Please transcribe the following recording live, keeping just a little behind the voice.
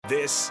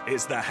This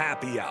is the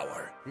Happy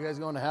Hour. You guys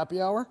going to happy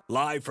hour?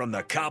 Live from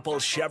the Coppel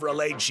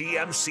Chevrolet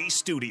GMC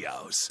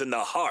studios in the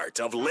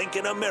heart of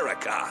Lincoln,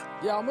 America.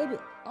 Yeah,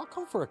 I'll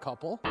come for a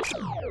couple.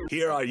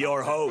 Here are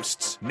your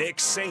hosts, Nick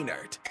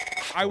Sainert.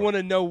 I want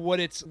to know what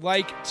it's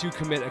like to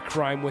commit a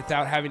crime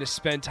without having to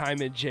spend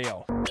time in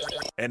jail.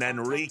 And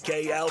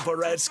Enrique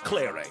Alvarez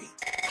Clary.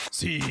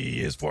 C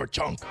is for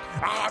chunk.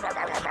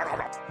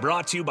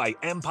 Brought to you by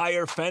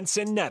Empire Fence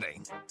and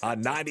Netting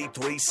on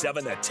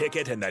 93.7 The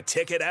Ticket and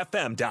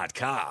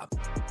theticketfm.com.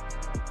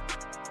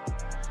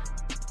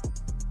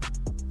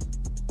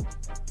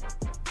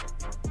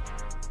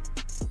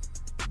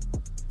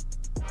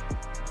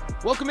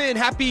 Welcome in.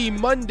 Happy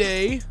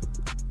Monday.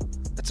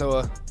 That's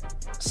a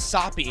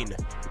sopping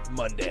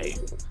Monday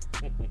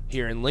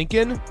here in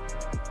Lincoln.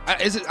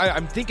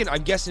 I'm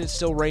guessing it's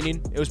still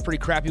raining. It was pretty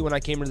crappy when I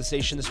came into the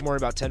station this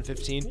morning about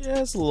 10:15.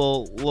 Yeah, it's a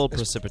little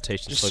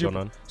precipitation still going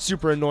on.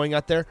 Super annoying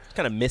out there.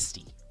 Kind of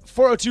misty.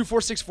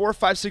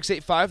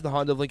 402-464-5685, the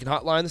Honda of Lincoln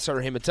hotline, the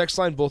Starter Heyman text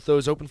line. Both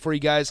those open for you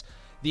guys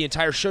the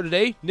entire show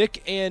today.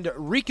 Nick and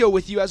Rico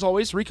with you as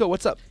always. Rico,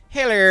 what's up?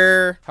 Hey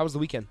there. How was the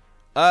weekend?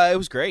 It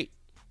was great.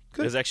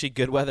 Good. It was actually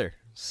good weather.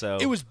 So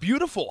It was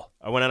beautiful.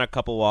 I went on a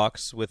couple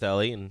walks with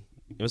Ellie, and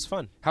it was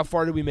fun. How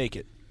far did we make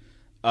it?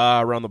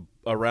 Around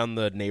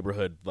the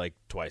neighborhood like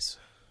twice.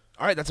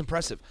 All right, that's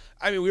impressive.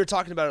 I mean, we were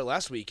talking about it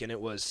last week, and it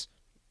was,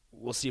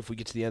 we'll see if we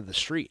get to the end of the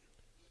street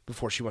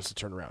before she wants to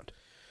turn around.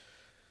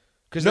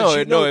 She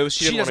doesn't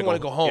want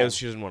to go home. Yeah,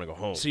 she doesn't want to go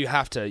home. So you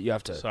have to.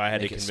 So I had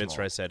to make it convince her.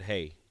 small. I said,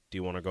 "Hey, do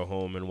you want to go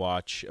home and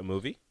watch a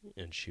movie?"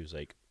 And she was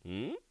like,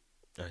 "Hmm."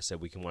 I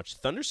said, "We can watch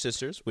Thunder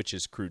Sisters, which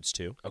is Crude's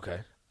 2." Okay.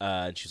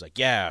 And she's like,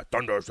 "Yeah,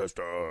 Thunder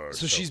Sisters."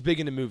 So she's big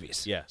into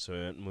movies. Yeah.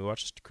 So we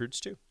watched Crude's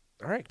 2.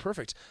 All right,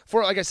 perfect.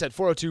 Like I said,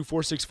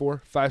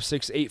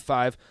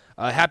 402-464-5685.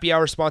 Happy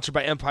Hour sponsored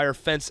by Empire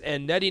Fence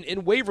and Netting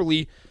in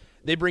Waverly.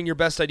 They bring your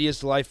best ideas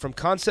to life. From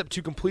concept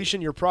to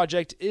completion, your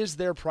project is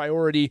their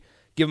priority.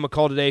 Give them a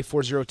call today,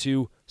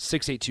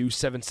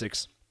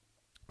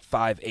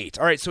 402-682-7658.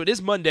 All right, so it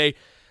is Monday,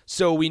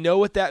 so we know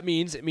what that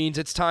means. It means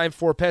it's time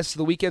for Pest of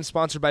the Weekend,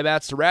 sponsored by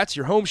Bats to Rats.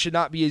 Your home should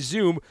not be a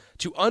Zoom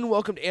to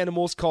unwelcomed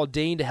animals. Call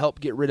Dane to help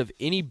get rid of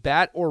any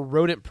bat or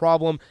rodent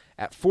problem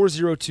at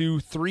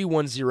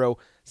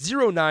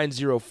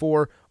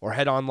 402-310-0904 or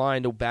head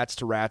online to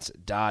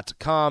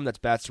batstorats.com. That's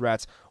Bats to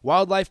Rats.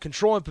 Wildlife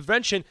control and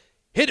prevention.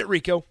 Hit it,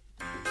 Rico.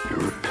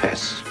 You're a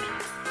pest.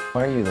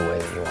 Why are you the way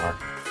that you are?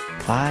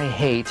 I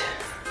hate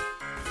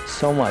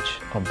so much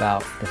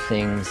about the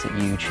things that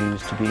you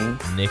choose to be.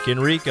 Nick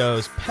and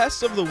Rico's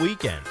Pest of the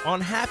Weekend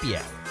on Happy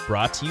Hour,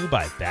 brought to you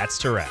by Bats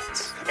to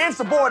Rats.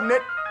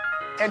 Insubordinate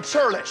and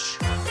churlish.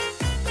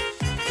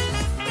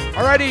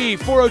 Alrighty,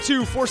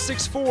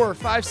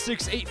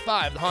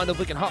 402-464-5685, the Honda of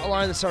Lincoln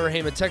hotline, the Starter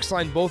Heyman text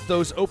line, both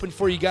those open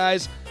for you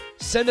guys.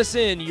 Send us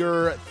in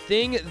your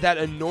thing that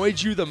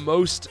annoyed you the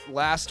most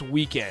last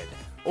weekend.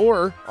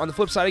 Or, on the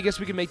flip side, I guess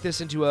we can make this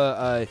into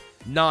a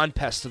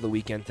non-Pest of the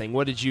Weekend thing.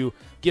 What did you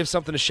give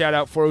something a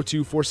shout-out?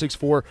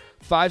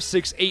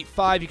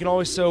 402-464-5685. You can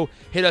also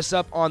hit us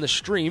up on the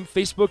stream,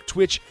 Facebook,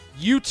 Twitch,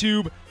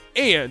 YouTube,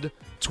 and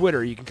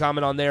Twitter. You can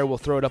comment on there. We'll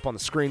throw it up on the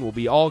screen. We'll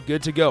be all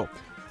good to go.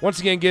 Once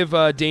again, give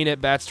Dana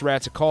at Bats to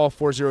Rats a call,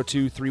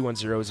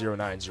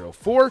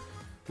 402-310-0904.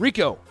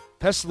 Rico,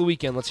 Pest of the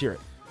Weekend, let's hear it.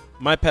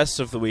 My Pest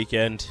of the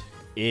Weekend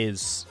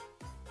is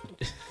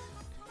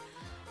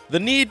the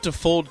need to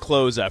fold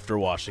clothes after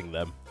washing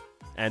them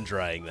and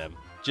drying them.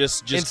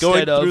 Just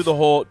going through the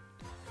whole.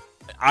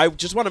 I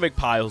just want to make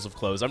piles of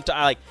clothes.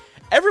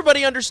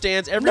 Everybody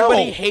understands.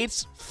 Everybody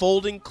hates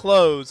folding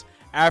clothes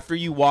after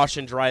you wash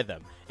and dry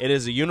them. It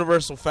is a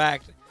universal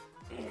fact,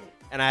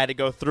 and I had to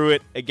go through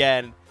it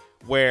again,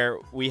 where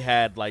we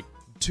had like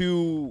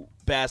 2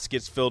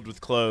 baskets filled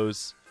with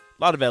clothes,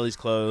 a lot of Ellie's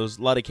clothes,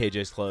 a lot of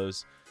KJ's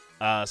clothes,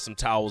 some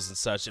towels and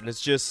such, and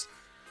it's just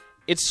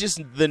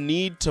the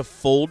need to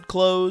fold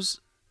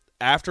clothes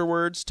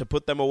afterwards to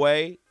put them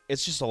away.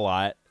 It's just a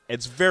lot.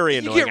 It's very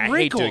annoying. You get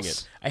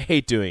wrinkles. I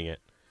hate doing it.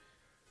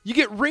 You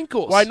get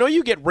wrinkles. Well, I know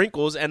you get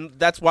wrinkles, and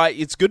that's why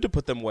it's good to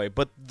put them away.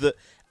 But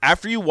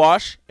after you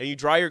wash and you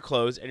dry your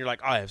clothes, and you're like,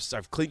 oh,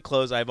 I've clean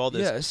clothes, I have all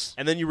this. Yes.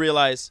 And then you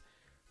realize,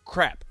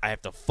 crap, I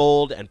have to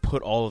fold and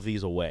put all of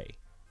these away.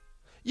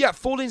 Yeah,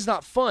 folding's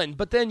not fun,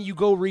 but then you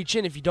go reach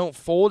in if you don't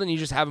fold and you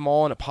just have them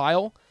all in a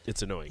pile.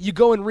 It's annoying. You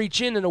go and reach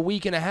in a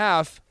week and a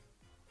half,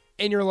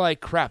 and you're like,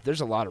 crap,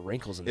 there's a lot of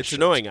wrinkles in this shirt.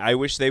 Annoying. I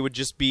wish they would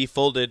just be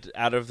folded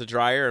out of the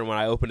dryer, and when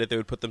I opened it, they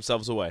would put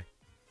themselves away.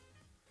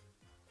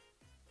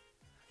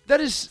 That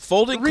is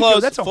folding Rico,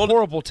 clothes. That's a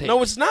horrible take.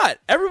 No, it's not.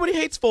 Everybody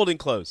hates folding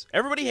clothes.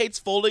 Everybody hates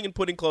folding and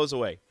putting clothes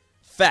away.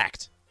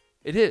 Fact.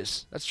 It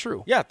is. That's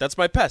true. Yeah, that's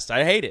my pest.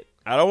 I hate it.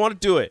 I don't want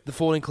to do it. The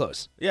folding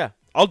clothes. Yeah,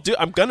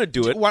 I'm gonna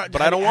do it,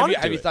 but I don't want to.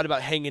 Have you thought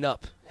about hanging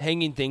up?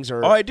 Hanging things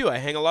are. Oh, I do. I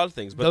hang a lot of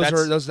things, but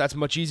that's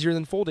much easier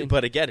than folding.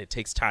 But again, it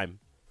takes time.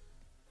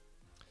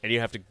 And you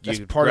have to grab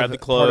the part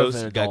clothes.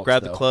 of You got to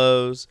grab the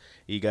clothes.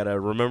 You got to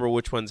remember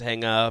which ones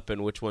hang up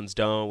and which ones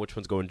don't. Which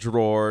ones go in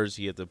drawers.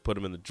 You have to put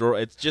them in the drawer.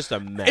 It's just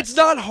a mess. It's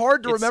not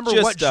hard to remember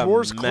what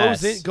drawers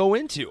clothes go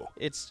into.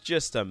 It's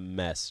just a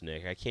mess,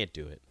 Nick. I can't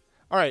do it.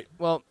 All right.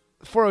 Well,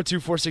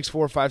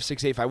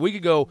 402-464-5685. We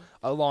could go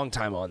a long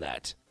time on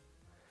that.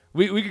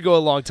 We could go a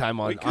long time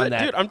on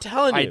that. Dude, I'm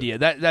telling you. Idea.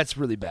 That's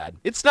really bad.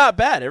 It's not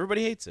bad.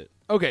 Everybody hates it.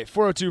 Okay,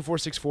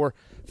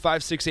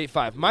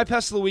 402-464-5685. My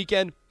pest of the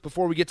weekend,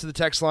 before we get to the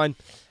text line,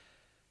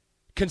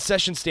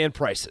 concession stand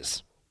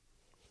prices.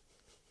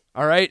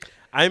 All right?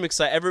 I'm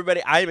excited.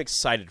 Everybody, I am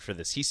excited for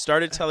this. He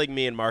started telling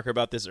me and Mark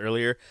about this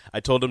earlier.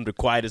 I told him to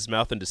quiet his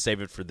mouth and to save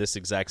it for this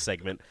exact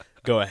segment.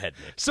 Go ahead,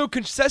 Nick. So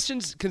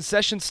concession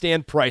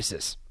stand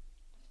prices.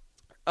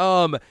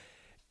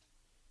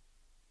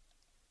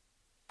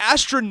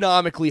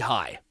 Astronomically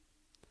high.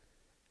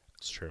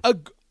 It's true.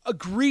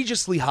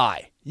 Egregiously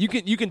high. You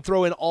can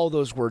throw in all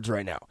those words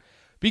right now.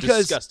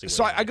 Because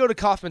I go to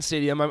Kauffman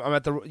Stadium. I'm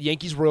at the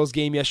Yankees-Royals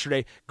game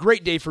yesterday.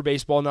 Great day for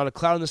baseball. Not a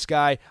cloud in the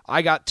sky.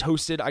 I got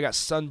toasted. I got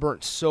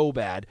sunburnt so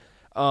bad.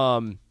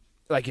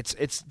 Like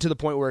it's to the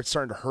point where it's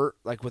starting to hurt.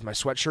 Like with my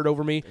sweatshirt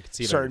over me. I can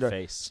see it on your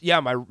face.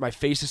 Yeah, my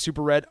face is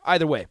super red.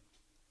 Either way,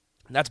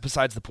 that's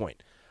besides the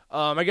point.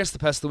 I guess the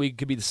pest of the week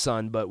could be the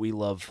sun, but we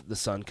love the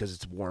sun because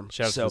it's warm.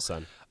 Shout out to the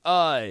sun.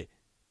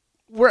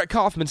 We're at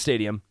Kauffman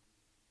Stadium,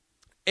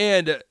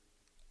 and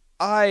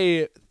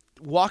I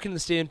walk into the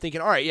stadium thinking,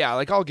 all right, yeah,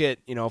 like I'll get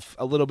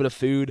a little bit of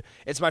food.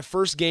 It's my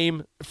first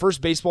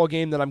baseball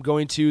game that I'm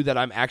going to that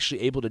I'm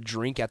actually able to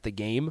drink at the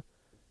game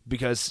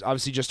because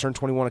obviously just turned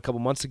 21 a couple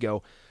months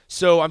ago.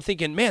 So I'm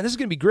thinking, man, this is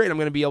going to be great. I'm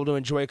going to be able to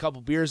enjoy a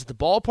couple beers at the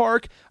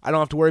ballpark. I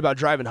don't have to worry about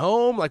driving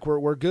home. Like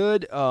we're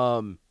good.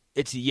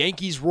 It's the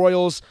Yankees,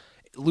 Royals.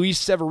 Luis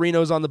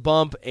Severino's on the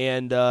bump,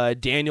 and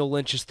Daniel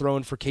Lynch is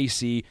throwing for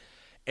KC.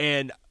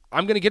 And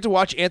I'm going to get to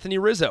watch Anthony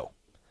Rizzo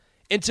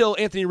until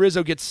Anthony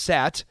Rizzo gets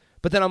sat.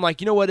 But then I'm like,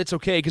 you know what? It's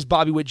okay because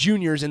Bobby Witt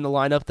Jr. is in the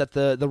lineup that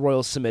the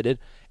Royals submitted.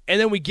 And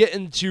then we get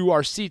into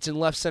our seats in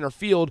left center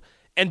field,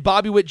 and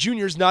Bobby Witt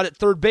Jr. is not at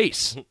third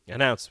base.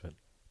 Announcement.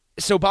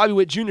 So Bobby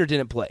Witt Jr.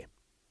 didn't play.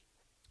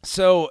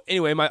 So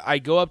anyway, I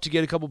go up to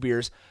get a couple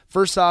beers.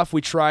 First off,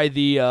 we try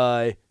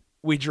the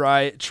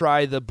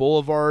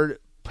Boulevard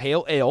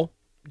Pale Ale.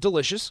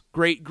 Delicious.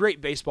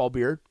 Great baseball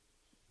beer.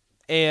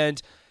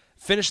 And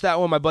finished that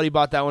one. My buddy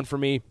bought that one for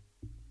me.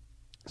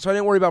 So I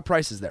didn't worry about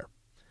prices there.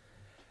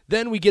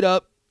 Then we get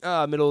up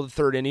middle of the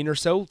third inning or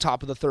so,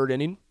 top of the third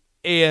inning,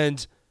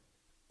 and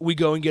we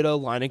go and get a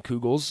line of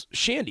Kugel's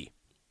Shandy.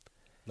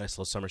 Nice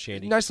little summer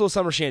shandy.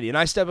 And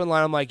I step in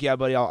line. I'm like, yeah,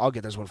 buddy, I'll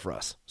get this one for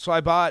us. So I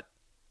bought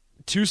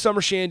 2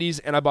 summer shandies,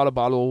 and I bought a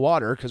bottle of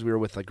water because we were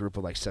with a group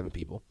of 7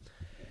 people.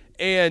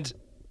 And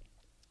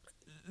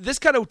this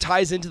kind of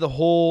ties into the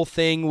whole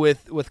thing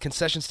with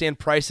concession stand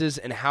prices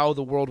and how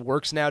the world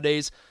works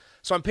nowadays.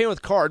 So I'm paying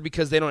with card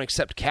because they don't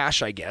accept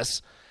cash, I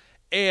guess.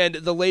 And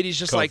the lady's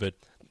just COVID.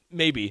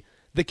 Maybe.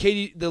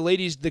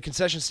 The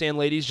concession stand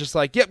lady's just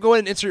like, yep, go ahead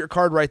and insert your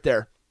card right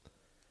there.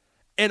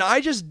 And I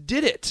just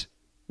did it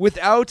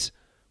without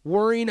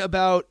worrying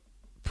about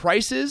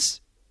prices.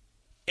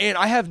 And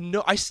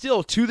I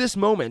still, to this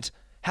moment,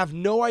 have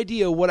no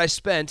idea what I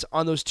spent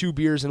on those 2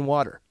 beers and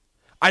water.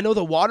 I know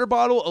the water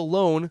bottle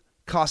alone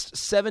cost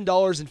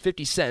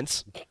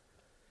 $7.50.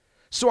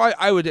 So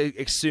I would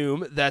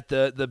assume that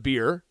the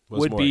beer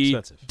would be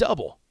expensive.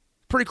 Double.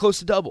 Pretty close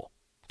to double.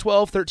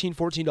 $12, $13,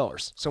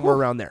 $14, somewhere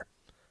around there.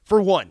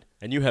 For one.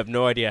 And you have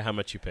no idea how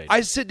much you paid.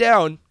 I sit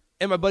down,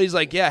 and my buddy's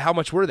like, yeah, how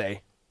much were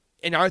they?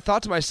 And I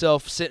thought to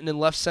myself, sitting in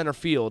left center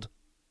field,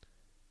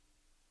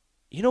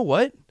 you know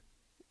what?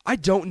 I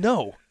don't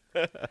know.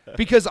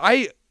 Because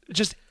I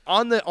just,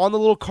 on the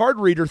little card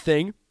reader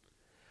thing,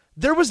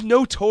 there was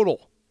no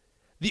total.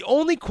 The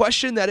only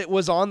question that it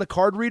was on the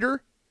card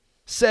reader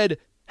said,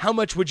 how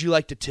much would you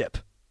like to tip?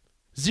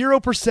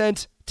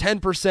 0%,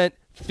 10%,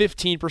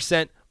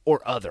 15%,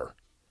 or other.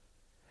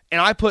 And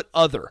I put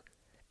other.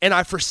 And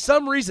for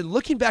some reason,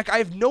 looking back, I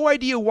have no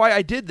idea why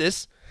I did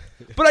this,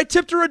 but I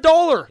tipped her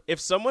 $1. If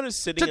someone is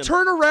sitting to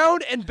turn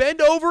around and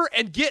bend over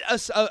and get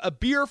a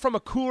beer from a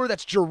cooler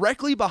that's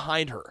directly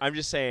behind her. I'm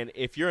just saying,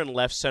 if you're in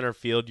left center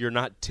field, you're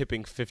not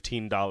tipping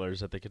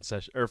 $15 at the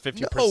concession or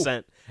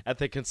 50% at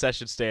the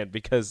concession stand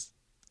because,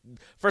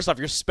 first off,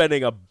 you're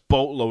spending a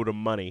boatload of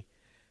money.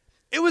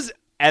 It was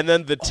and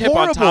then the tip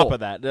horrible. On top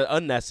of that,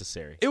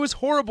 unnecessary. It was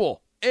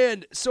horrible.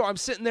 And so I'm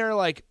sitting there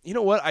like, you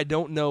know what? I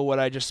don't know what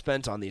I just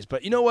spent on these.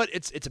 But you know what?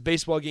 It's a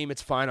baseball game.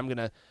 It's fine.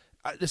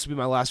 This will be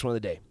my last one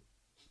of the day.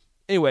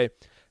 Anyway,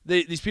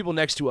 these people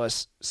next to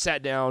us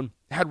sat down,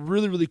 had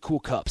really, really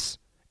cool cups.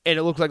 And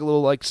it looked like a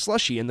little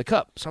slushy in the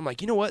cup. So I'm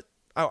like, you know what?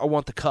 I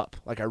want the cup.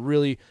 I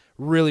really,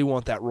 really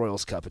want that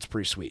Royals cup. It's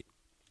pretty sweet.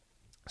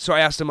 So I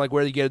asked them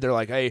where they get it. They're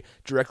like, hey,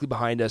 directly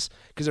behind us.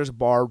 Because there's a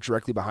bar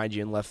directly behind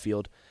you in left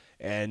field.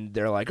 And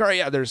they're like, all right,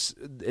 yeah,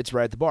 it's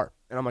right at the bar.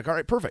 And I'm like, all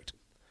right, perfect.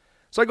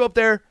 So I go up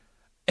there,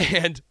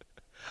 and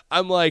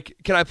I'm like,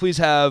 can I please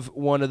have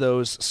one of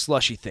those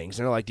slushy things?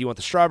 And they're like, do you want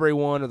the strawberry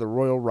one or the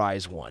Royal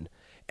Rise one?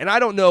 And I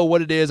don't know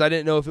what it is. I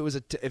didn't know if it was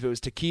if it was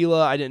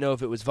tequila. I didn't know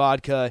if it was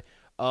vodka.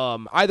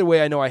 Either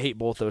way, I know I hate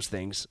both those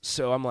things.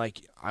 So I'm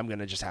like, I'm going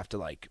to just have to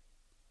like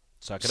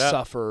suck it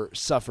up.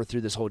 Suffer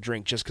through this whole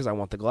drink just because I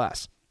want the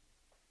glass.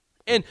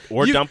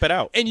 Or dump it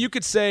out. And you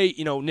could say,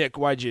 Nick,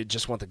 why'd you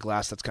just want the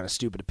glass? That's kind of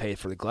stupid to pay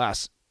for the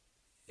glass.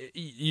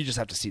 You just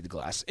have to see the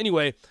glass.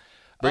 Anyway.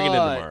 Bring it in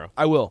tomorrow.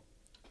 I will.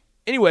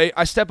 Anyway,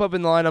 I step up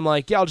in the line. I'm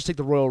like, yeah, I'll just take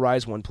the Royal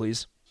Rise one,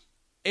 please.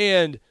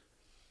 And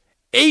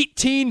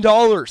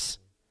 $18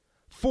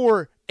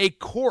 for a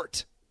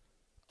quart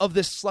of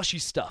this slushy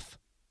stuff.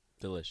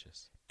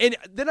 Delicious. And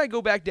then I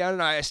go back down,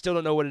 and I still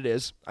don't know what it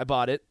is. I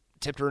bought it.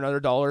 Tipped her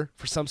another $1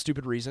 for some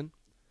stupid reason.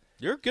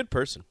 You're a good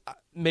person.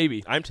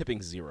 Maybe. I'm tipping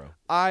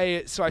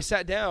 $0. So I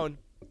sat down,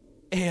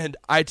 and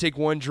I take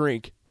one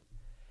drink.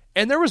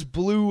 And there was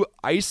blue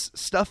ice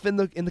stuff in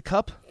the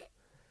cup.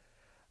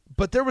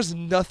 But there was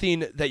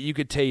nothing that you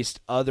could taste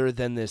other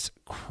than this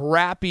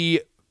crappy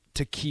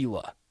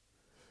tequila.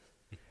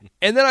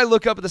 And then I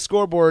look up at the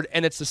scoreboard,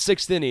 and it's the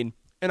 6th inning,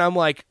 and I'm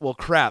like, well,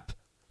 crap.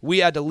 We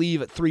had to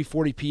leave at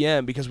 3:40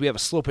 p.m. because we have a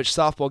slow-pitch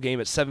softball game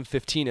at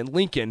 7:15 in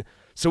Lincoln,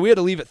 so we had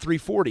to leave at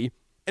 3:40,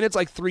 and it's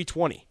like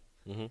 3:20.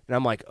 And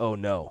I'm like, oh,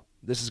 no,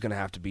 this is going to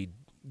have to be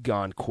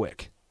gone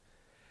quick.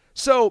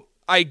 So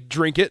I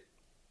drink it,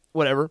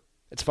 whatever,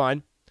 it's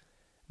fine.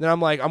 Then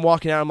I'm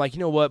walking out, I'm like, you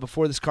know what,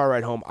 before this car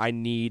ride home, I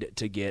need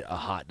to get a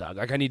hot dog.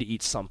 Like, I need to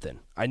eat something.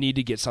 I need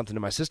to get something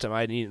in my system.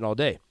 I hadn't eaten all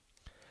day.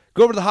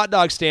 Go over to the hot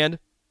dog stand.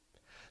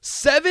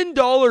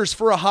 $7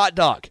 for a hot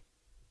dog.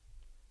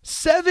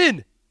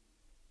 $7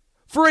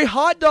 for a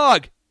hot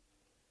dog.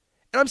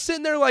 And I'm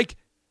sitting there like,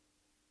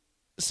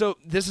 so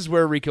this is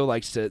where Rico so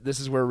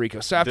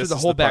after the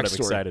whole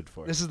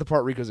backstory, this is the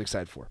part Rico's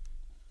excited for.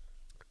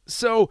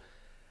 So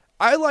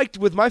I liked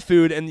with my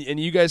food, and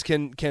you guys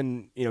can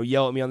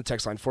yell at me on the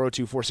text line,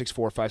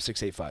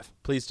 402-464-5685.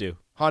 Please do.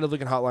 Honda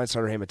Lincoln Hotline,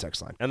 Starter Heyman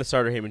text line. And the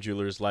Starter Heyman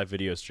Jewelers live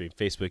video stream,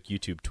 Facebook,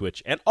 YouTube,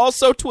 Twitch, and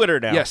also Twitter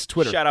now. Yes,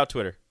 Twitter. Shout out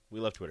Twitter. We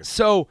love Twitter.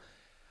 So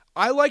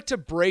I like to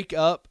break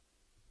up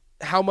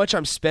how much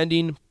I'm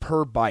spending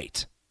per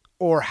bite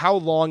or how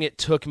long it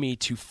took me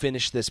to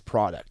finish this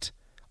product.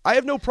 I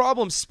have no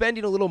problem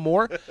spending a little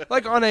more,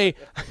 like on a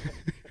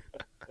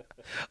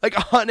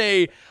on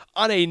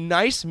a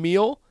nice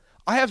meal.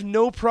 I have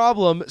no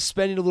problem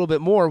spending a little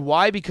bit more.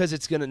 Why? Because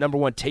it's going to, number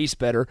one, taste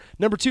better.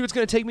 Number two, it's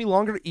going to take me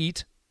longer to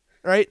eat,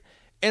 right?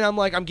 And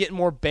I'm getting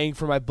more bang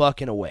for my buck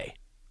in a way.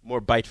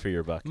 More bite for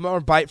your buck. More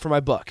bite for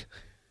my buck.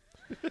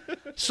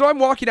 So I'm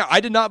walking out.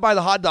 I did not buy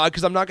the hot dog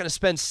because I'm not going to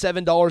spend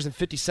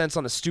 $7.50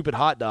 on a stupid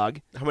hot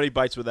dog. How many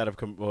bites would that have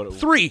come?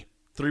 3.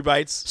 3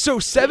 bites? So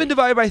 7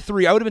 divided by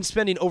 3, I would have been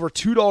spending over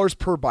 $2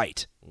 per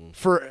bite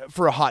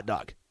for a hot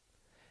dog.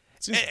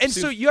 And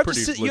so you have to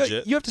sit.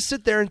 You have to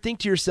sit there and think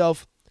to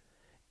yourself,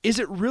 is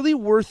it really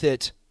worth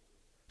it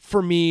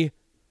for me?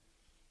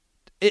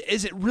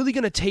 Is it really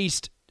going to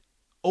taste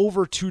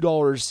over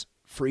 $2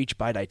 for each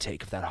bite I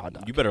take of that hot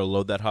dog? You better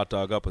load that hot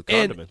dog up with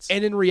condiments.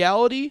 And in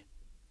reality,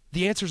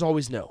 the answer is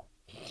always no.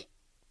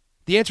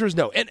 The answer is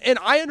no. And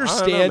I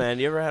understand. I don't know, man.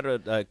 You ever had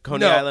a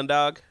Coney Island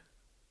dog?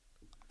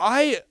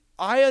 I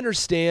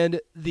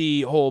understand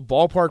the whole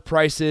ballpark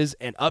prices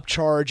and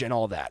upcharge and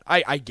all that.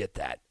 I get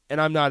that.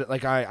 And I'm not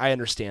like I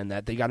understand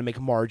that. They got to make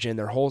a margin.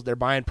 They're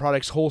buying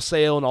products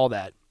wholesale and all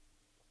that.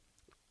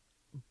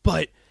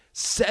 But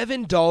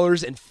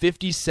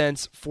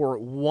 $7.50 for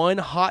one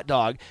hot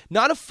dog,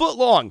 not a foot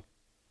long.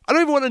 I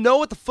don't even want to know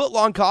what the foot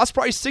long costs.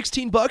 Probably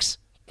 $16.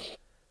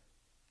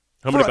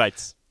 How many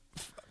bites?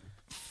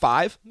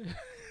 5.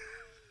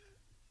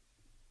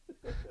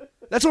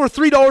 That's over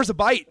 $3 a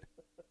bite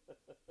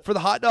for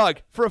the hot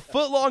dog. For a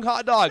foot long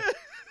hot dog,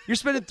 you're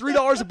spending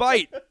 $3 a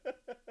bite.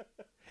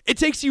 It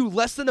takes you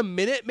less than a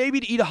minute maybe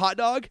to eat a hot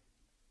dog.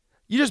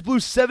 You just blew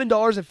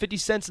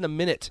 $7.50 in a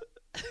minute.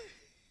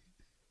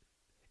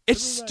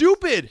 It's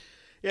stupid.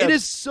 Yeah, it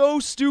is so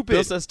stupid.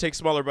 Bill says take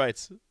smaller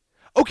bites.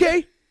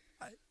 Okay.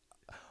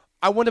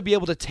 I want to be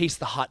able to taste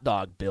the hot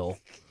dog, Bill.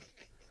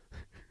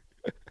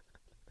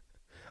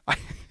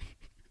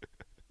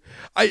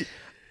 I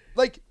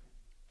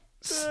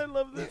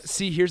love this.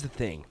 See, here's the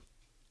thing.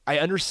 I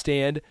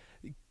understand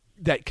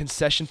that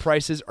concession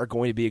prices are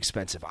going to be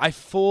expensive. I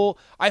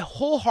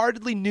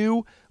wholeheartedly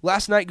knew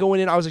last night going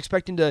in I was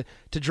expecting to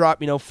drop,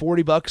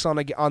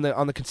 $40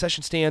 on the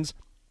concession stands.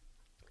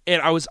 And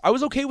I was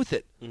okay with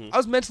it. Mm-hmm. I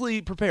was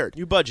mentally prepared.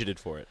 You budgeted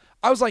for it.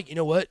 I was like, you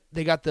know what?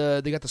 They got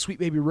the Sweet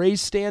Baby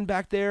Ray's stand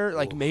back there.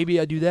 Like, maybe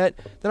I do that.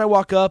 Then I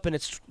walk up and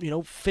it's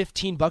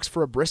 $15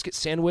 for a brisket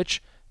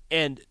sandwich.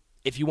 And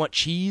if you want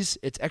cheese,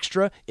 it's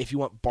extra. If you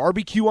want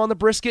barbecue on the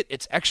brisket,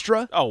 it's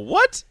extra. Oh,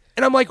 what?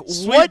 And I'm like, what?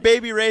 Sweet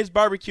Baby Ray's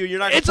barbecue. You're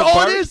not going to put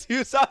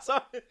barbecue sauce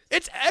on it?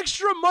 It's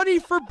extra money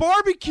for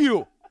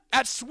barbecue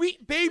at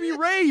Sweet Baby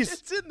Ray's.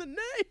 It's in the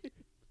name.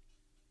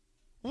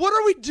 What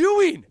are we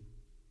doing?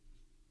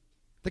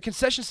 The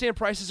concession stand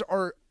prices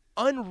are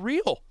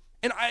unreal.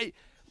 And I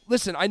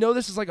know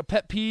this is like a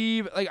pet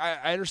peeve. Like,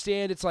 I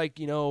understand it's like,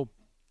 me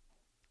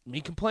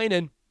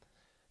complaining.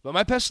 But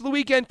my pest of the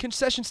weekend,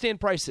 concession stand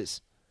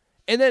prices.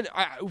 And then,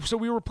 so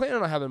we were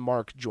planning on having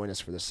Mark join us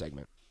for this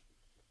segment.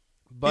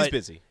 But he's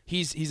busy.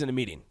 He's in a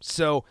meeting.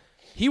 So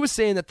he was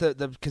saying that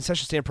the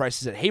concession stand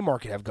prices at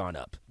Haymarket have gone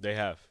up. They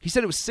have. He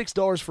said it was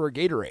 $6 for a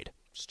Gatorade.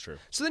 It's true.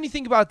 So then you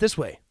think about it this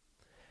way.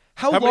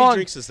 How many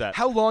drinks is that?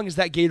 How long is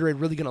that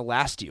Gatorade really going to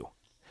last you?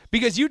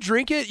 Because you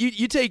drink it,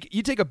 you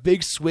take a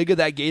big swig of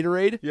that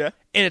Gatorade, yeah,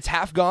 and it's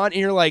half gone, and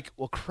you're like,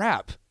 well,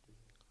 crap.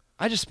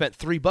 I just spent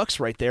 $3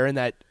 right there in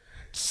that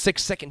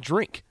 6-second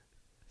drink.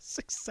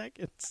 6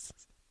 seconds.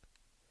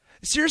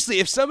 Seriously,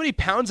 if somebody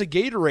pounds a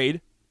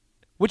Gatorade,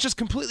 which is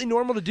completely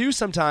normal to do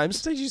sometimes.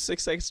 It takes you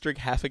 6 seconds to drink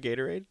half a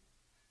Gatorade?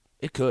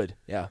 It could,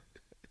 yeah.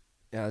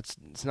 Yeah,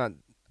 it's not.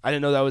 I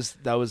didn't know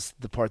that was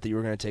the part that you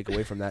were going to take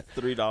away from that.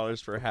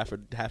 $3 for half a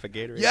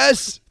Gatorade.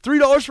 Yes,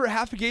 $3 for a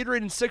half a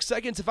Gatorade in 6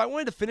 seconds. If I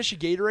wanted to finish a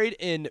Gatorade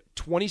in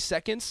 20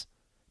 seconds,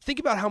 think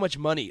about how much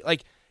money.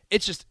 Like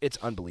it's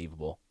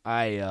unbelievable.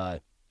 It's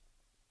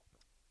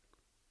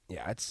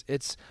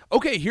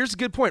okay. Here's a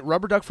good point.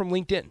 Rubber Duck from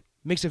LinkedIn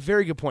makes a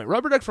very good point.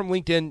 Rubber Duck from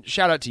LinkedIn.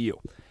 Shout out to you.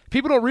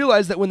 People don't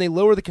realize that when they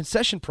lower the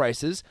concession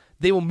prices,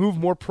 they will move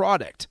more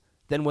product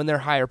than when they're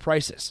higher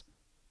prices.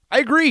 I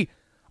agree.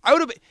 I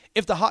would have,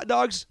 if the hot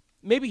dogs,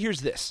 maybe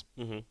here's this.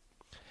 Mm-hmm.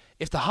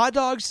 If the hot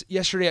dogs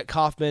yesterday at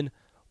Kaufman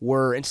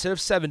were, instead of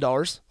 $7,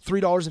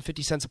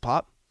 $3.50 a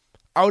pop,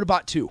 I would have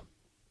bought 2.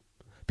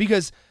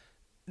 Because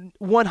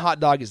one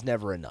hot dog is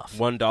never enough.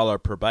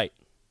 $1 per bite.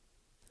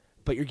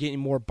 But you're getting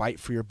more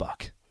bite for your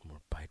buck. More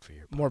bite for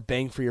your buck. More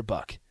bang for your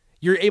buck.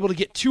 You're able to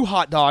get 2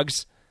 hot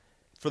dogs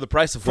for the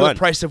price of one. For the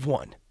price of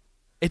one.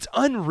 It's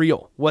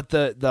unreal what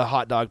the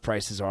hot dog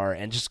prices are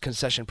and just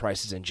concession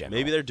prices in general.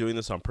 Maybe they're doing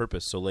this on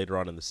purpose so later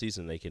on in the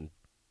season they can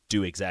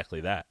do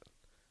exactly that.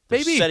 They're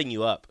Maybe. setting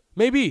you up.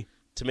 Maybe.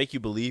 To make you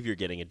believe you're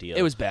getting a deal.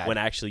 It was bad. When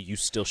actually you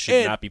still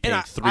should not be paying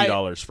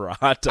 $3 for a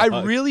hot dog.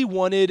 I really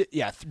wanted,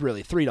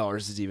 really, $3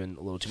 is even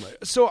a little too much.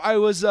 So I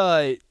was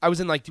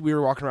in, like, we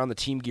were walking around the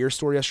Team Gear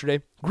store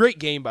yesterday. Great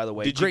game, by the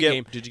way. Great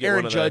game. Did you get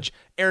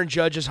Aaron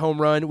Judge's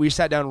home run. We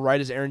sat down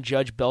right as Aaron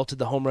Judge belted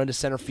the home run to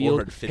center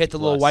field, hit the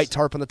little white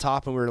tarp on the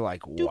top, and we were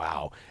like,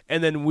 wow.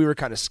 And then we were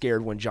kind of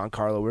scared when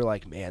Giancarlo, we were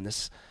like, man,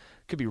 this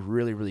could be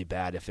really, really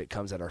bad if it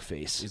comes at our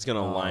face. He's going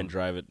to line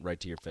drive it right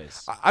to your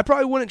face. I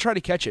probably wouldn't try to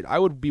catch it. I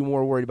would be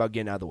more worried about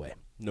getting out of the way.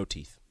 No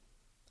teeth.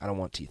 I don't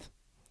want teeth.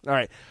 All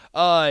right.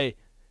 I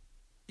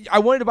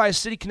wanted to buy a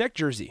City Connect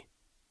jersey.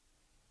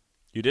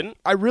 You didn't?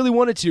 I really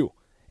wanted to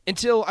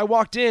until I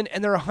walked in,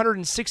 and they're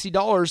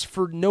 $160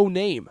 for no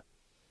name.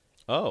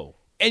 Oh.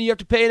 And you have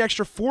to pay an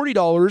extra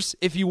 $40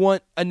 if you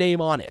want a name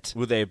on it.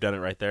 Would they have done it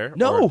right there?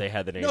 No. Or they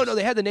had the names? No,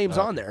 they had the names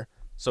on there.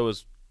 So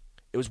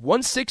it was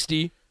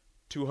 $160.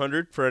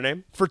 $200 for a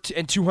name?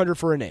 And $200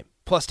 for a name,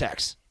 plus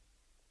tax.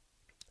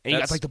 And you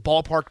got like the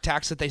ballpark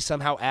tax that they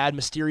somehow add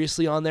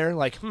mysteriously on there.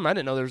 Like, I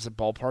didn't know there was a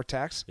ballpark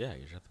tax. Yeah,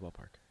 you're at the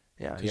ballpark.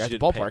 Yeah, you're at the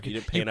ballpark. You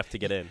didn't pay enough to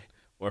get in.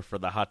 Or for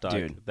the hot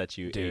dog that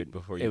you ate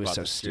before you bought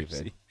the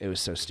jersey. It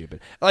was so stupid.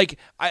 Like,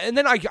 and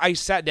then I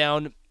sat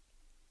down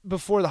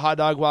before the hot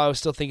dog while I was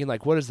still thinking,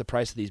 like, what is the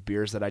price of these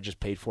beers that I just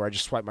paid for? I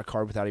just swiped my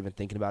card without even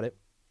thinking about it.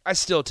 I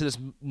still, to this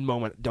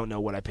moment, don't know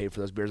what I paid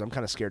for those beers. I'm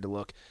kind of scared to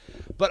look.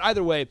 But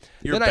either way...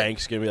 Your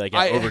bank's going to be like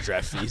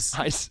overdraft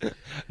fees.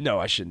 No,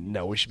 I shouldn't.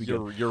 No, we should be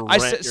good. Your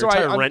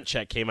entire rent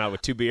check came out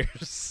with 2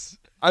 beers.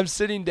 I'm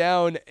sitting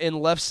down in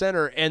left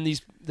center, and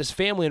this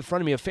family in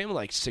front of me, a family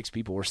like 6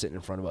 people were sitting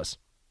in front of us.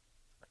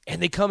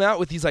 And they come out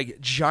with these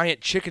like giant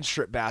chicken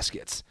strip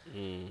baskets.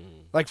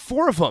 Like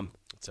 4 of them.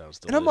 That sounds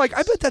delicious. And I'm like,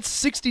 I bet that's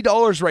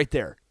 $60 right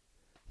there.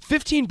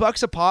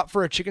 $15 a pop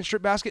for a chicken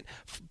strip basket.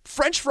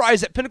 French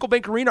fries at Pinnacle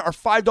Bank Arena are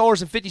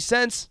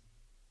 $5.50.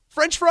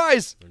 French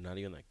fries. They're not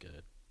even that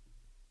good.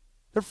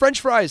 They're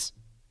French fries.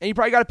 And you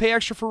probably got to pay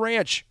extra for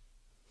ranch.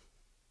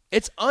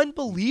 It's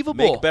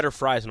unbelievable. Make better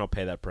fries and I'll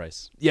pay that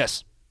price.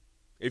 Yes.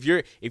 If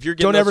you're getting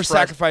Don't ever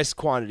sacrifice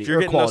quantity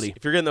or quality.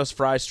 If you're getting those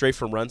fries straight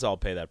from Runs, I'll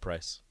pay that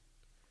price.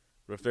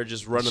 But if they're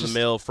just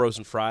run-of-the-mill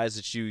frozen fries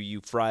that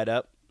you fried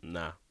up,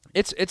 nah.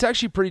 It's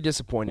actually pretty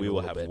disappointing. We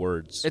will have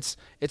words.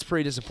 It's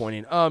pretty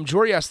disappointing.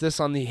 Jory asked this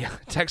on the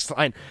text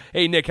line.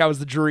 Hey, Nick, how was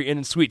the Drury Inn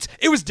and Suites?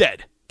 It was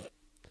dead.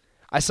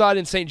 I saw it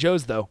in St.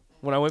 Joe's, though.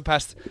 When I went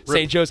past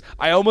St. Joe's,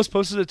 I almost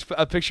posted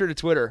a picture to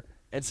Twitter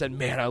and said,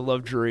 man, I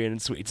love Drury Inn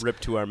and Suites. Rip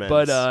to our men.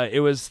 But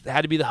it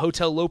had to be the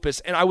Hotel Lopus.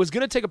 And I was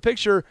going to take a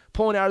picture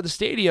pulling out of the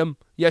stadium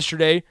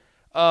yesterday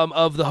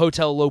of the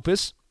Hotel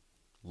Lopus.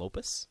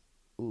 Lopus?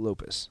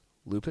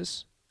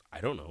 Lupus?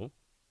 I don't know.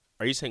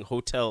 Are you saying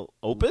Hotel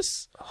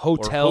Opus?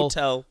 Hotel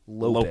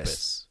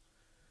Lopus.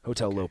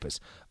 Hotel Lopus.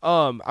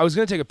 I was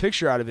going to take a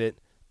picture out of it,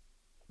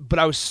 but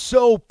I was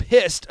so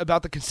pissed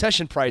about the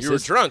concession prices. You were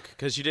drunk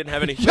because you didn't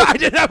have any food. Yeah, I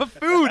didn't have a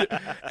food.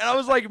 And I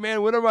was like,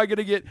 man, when am I going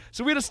to get...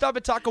 So we had to stop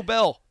at Taco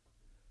Bell.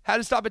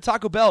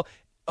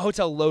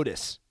 Hotel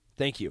Lotus.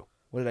 Thank you.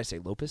 What did I say,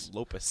 Lopus?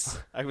 Lopus.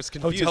 I was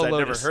confused. Hotel I'd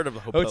Lotus. never heard of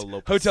a Hotel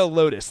Lopus. Hotel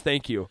Lotus.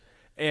 Thank you.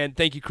 And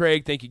thank you,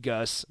 Craig. Thank you,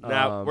 Gus.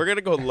 Now we're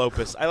gonna go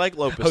Lopus. I like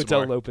Lopus.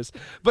 Hotel more. Lopus.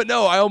 But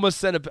no, I almost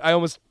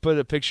put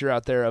a picture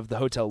out there of the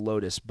Hotel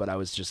Lotus, but I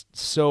was just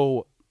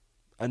so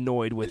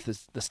annoyed with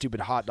the stupid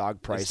hot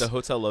dog price. Is the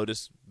Hotel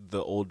Lotus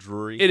the old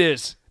brewery? It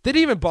is. They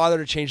didn't even bother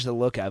to change the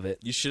look of it.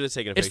 You should have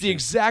taken a picture. It's the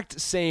exact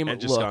same and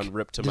just look, gone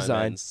ripped to design.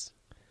 my men's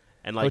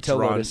and like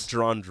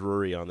drawn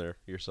Drury on there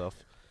yourself.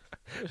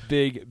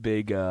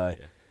 Big.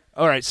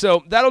 All right,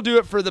 so that'll do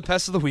it for the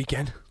Pest of the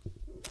Weekend.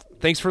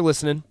 Thanks for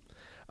listening,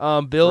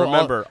 Bill.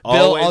 Remember,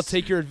 I'll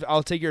take your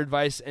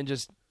advice and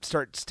just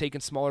start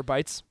taking smaller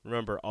bites.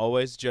 Remember,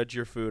 always judge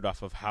your food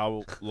off of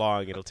how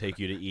long it'll take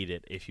you to eat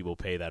it if you will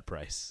pay that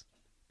price.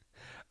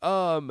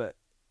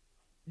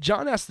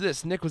 John asked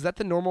this, Nick, was that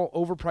the normal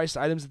overpriced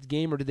items at the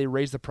game, or did they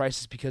raise the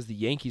prices because the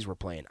Yankees were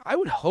playing? I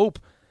would hope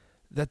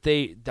that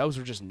those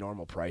are just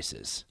normal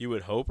prices. You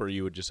would hope, or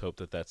you would just hope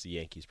that that's the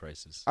Yankees'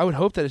 prices? I would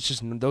hope that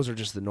those are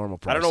just the normal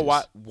prices. I don't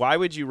know why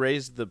would you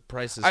raise the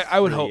prices? I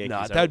would hope Yankees?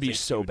 not. That would be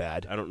so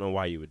bad. I don't know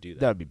why you would do that.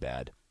 That would be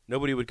bad.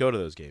 Nobody would go to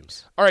those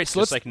games. All right,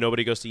 so just like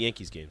nobody goes to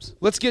Yankees games.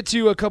 Let's get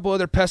to a couple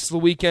other pests of the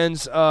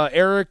weekends.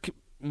 Eric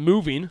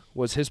moving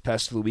was his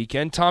pest of the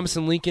weekend. Thomas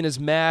and Lincoln is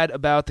mad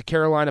about the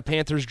Carolina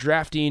Panthers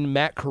drafting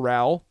Matt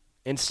Corral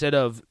instead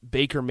of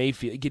Baker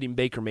Mayfield, getting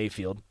Baker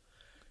Mayfield.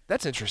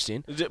 That's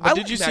interesting. But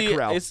did you see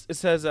it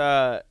says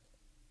where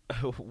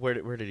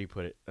did he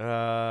put it?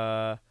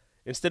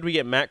 Instead we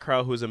get Matt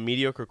Corral, who's a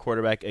mediocre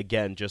quarterback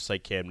again, just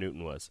like Cam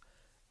Newton was.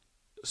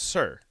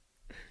 Sir,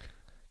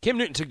 Cam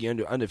Newton took you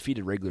into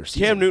undefeated regular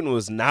season. Cam Newton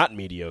was not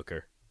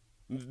mediocre.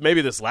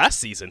 Maybe this last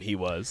season he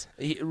was.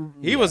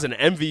 He was an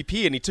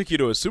MVP and he took you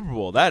to a Super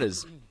Bowl. That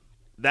is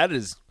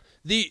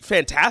the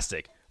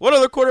fantastic. What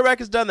other quarterback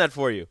has done that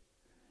for you?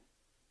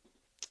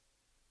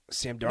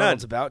 Sam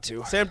Darnold's about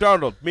to. Sam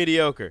Darnold,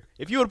 mediocre.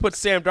 If you would put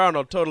Sam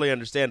Darnold, totally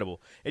understandable.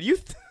 And you,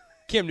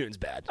 Cam Newton's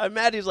bad. I'm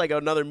mad he's like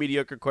another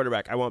mediocre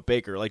quarterback. I want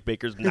Baker. Like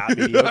Baker's not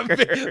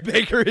mediocre.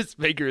 Baker is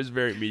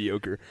very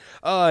mediocre.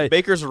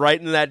 Baker's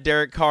right in that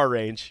Derek Carr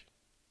range.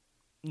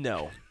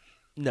 No.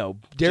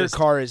 Derek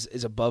Carr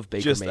is above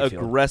Baker just Mayfield.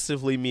 Just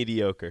aggressively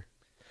mediocre.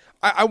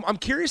 I'm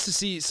curious to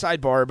see,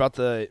 sidebar about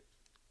the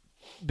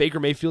Baker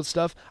Mayfield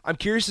stuff. I'm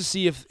curious to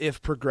see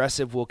if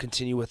Progressive will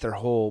continue with their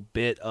whole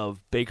bit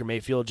of Baker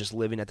Mayfield just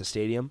living at the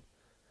stadium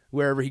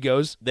wherever he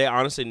goes. They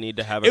honestly need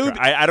to have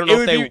I don't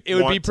know if they It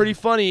would be pretty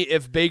funny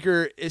if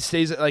Baker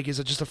stays like is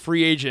just a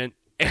free agent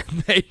and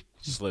they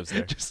just lives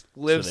there. Just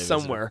lives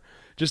somewhere.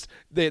 Just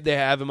they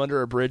have him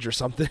under a bridge or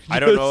something. I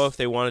don't know if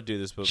they want to do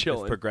this, but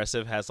chilling. If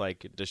Progressive has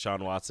like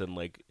Deshaun Watson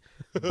like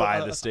buy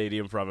the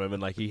stadium from him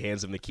and like he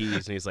hands him the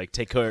keys and he's like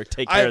take care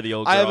of the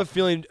old girl. I have a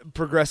feeling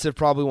Progressive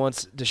probably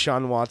wants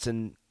Deshaun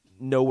Watson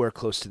nowhere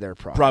close to their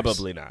products.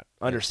 Probably not.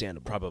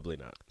 Understandable. Probably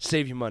not.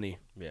 Save you money.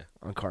 Yeah.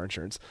 On car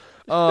insurance.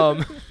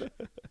 So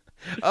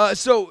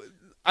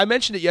I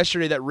mentioned it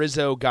yesterday that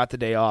Rizzo got the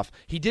day off.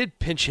 He did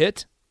pinch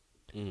hit.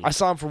 I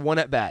saw him for one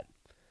at bat.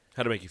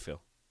 How'd it make you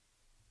feel?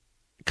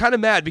 Kind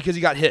of mad because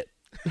he got hit.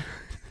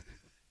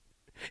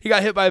 He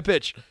got hit by a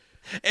pitch.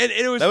 And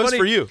it was funny. Was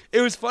for you.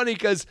 It was funny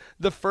because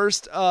the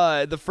first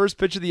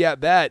pitch of the at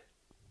bat,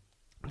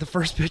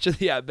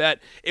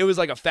 it was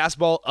like a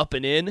fastball up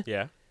and in.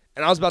 Yeah.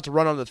 And I was about to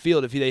run on the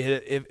field if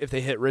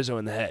they hit Rizzo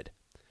in the head.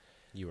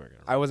 You weren't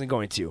going. I wasn't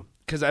going to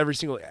because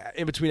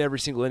in between every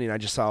single inning, I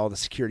just saw all the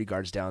security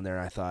guards down there,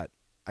 and I thought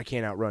I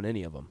can't outrun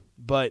any of them.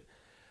 But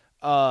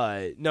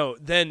no,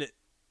 then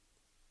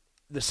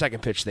the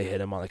second pitch they hit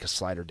him on like a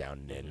slider down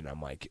and in, and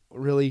I'm like,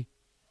 really,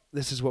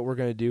 this is what we're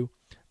gonna do?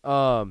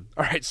 All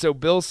right, so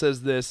Bill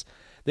says this.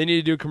 They need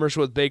to do a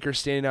commercial with Baker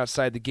standing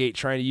outside the gate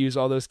trying to use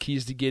all those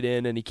keys to get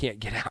in, and he can't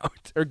get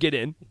out or get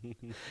in.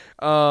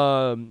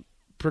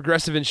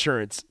 Progressive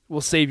Insurance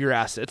will save your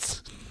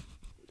assets.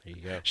 There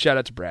you go. Shout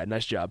out to Brad.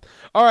 Nice job.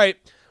 All right.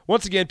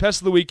 Once again,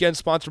 Pest of the Weekend,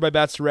 sponsored by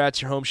Bats to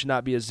Rats. Your home should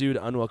not be a zoo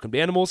to unwelcomed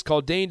animals.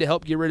 Call Dane to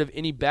help get rid of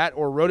any bat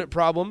or rodent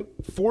problem.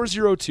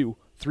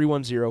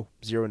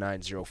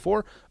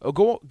 402-310-0904. Or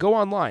go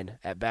online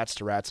at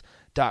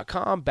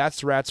batstoRats.com. Bats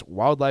to Rats,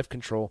 wildlife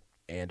control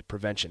and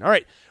prevention. All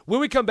right. When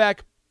we come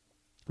back,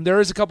 there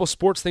is a couple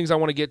sports things I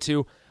want to get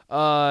to.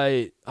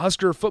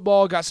 Husker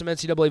football got some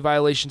NCAA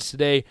violations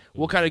today.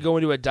 We'll kind of go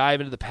into a dive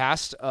into the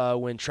past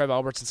when Trev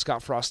Alberts and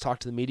Scott Frost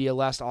talked to the media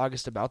last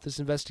August about this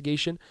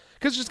investigation,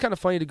 because it's just kind of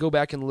funny to go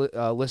back and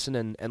listen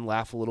and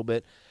laugh a little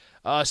bit.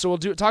 So we'll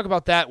talk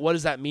about that. What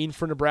does that mean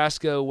for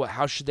Nebraska?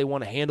 How should they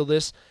want to handle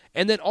this?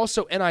 And then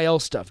also NIL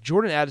stuff.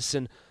 Jordan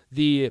Addison,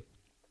 the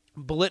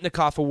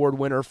Biletnikoff Award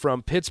winner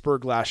from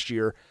Pittsburgh last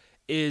year,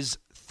 is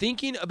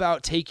thinking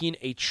about taking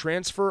a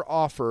transfer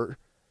offer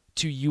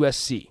to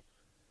USC.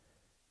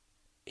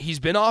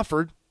 He's been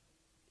offered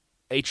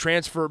a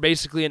transfer,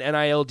 basically an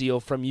NIL deal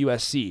from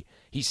USC.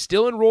 He's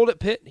still enrolled at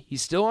Pitt.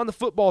 He's still on the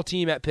football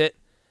team at Pitt,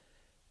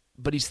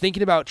 but he's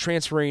thinking about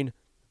transferring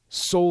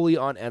solely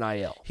on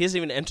NIL. He hasn't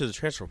even entered the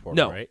transfer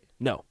portal, right?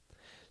 No.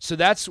 So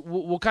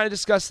we'll kind of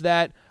discuss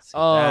that.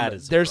 That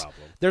is a problem.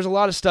 There's a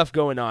lot of stuff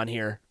going on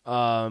here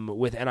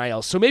with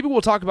NIL. So maybe we'll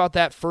talk about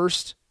that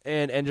first,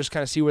 and just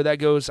kind of see where that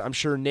goes. I'm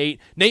sure Nate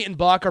and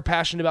Buck are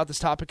passionate about this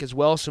topic as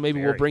well, so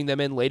maybe we'll bring them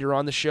in later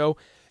on the show,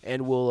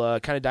 and we'll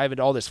kind of dive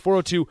into all this.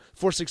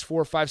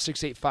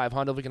 402-464-5685,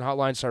 Honda Lincoln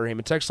Hotline, Sutter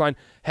Heyman text line.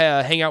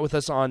 Hang out with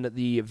us on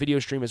the video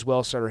stream as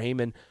well, Sutter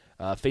Heyman,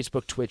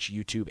 Facebook, Twitch,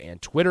 YouTube,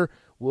 and Twitter.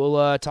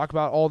 We'll talk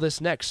about all this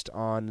next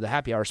on the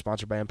Happy Hour,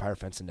 sponsored by Empire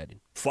Fence and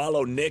Netting.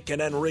 Follow Nick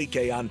and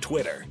Enrique on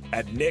Twitter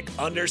at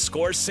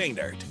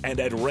Nick_Sainert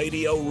and at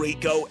Radio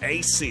Rico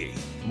AC.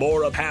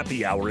 More of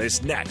Happy Hour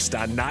is next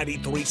on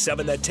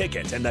 93.7 The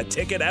Ticket and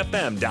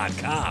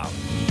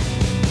theticketfm.com.